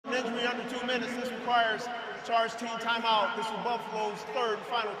under 2 minutes. This requires charge team timeout. This is Buffalo's third and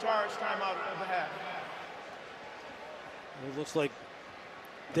final charge timeout of the half. It looks like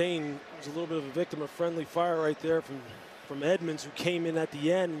Dane was a little bit of a victim of friendly fire right there from Edmonds, who came in at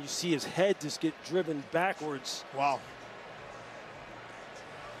the end, and you see his head just get driven backwards. Wow.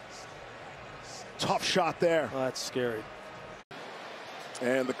 Tough shot there. Oh, that's scary.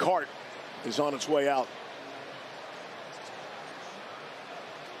 And the cart is on its way out.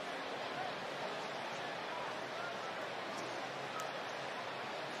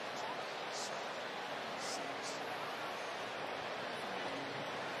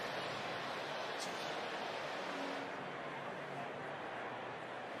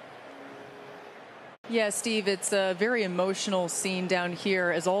 Yeah, Steve, it's a very emotional scene down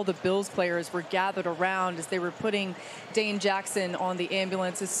here as all the Bills players were gathered around as they were putting Dane Jackson on the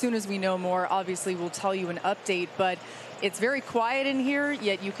ambulance. As soon as we know more, obviously we'll tell you an update, but it's very quiet in here,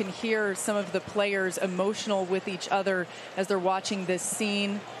 yet you can hear some of the players emotional with each other as they're watching this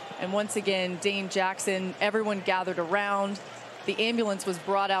scene. And once again, Dane Jackson, everyone gathered around. The ambulance was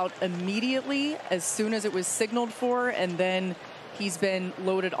brought out immediately as soon as it was signaled for, and then he's been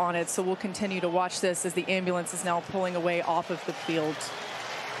loaded on it. So we'll continue to watch this as the ambulance is now pulling away off of the field.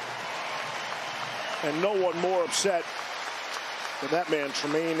 And no one more upset than that man,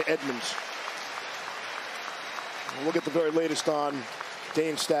 Tremaine Edmonds. We'll get the very latest on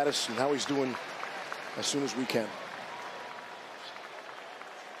Dane's status and how he's doing as soon as we can.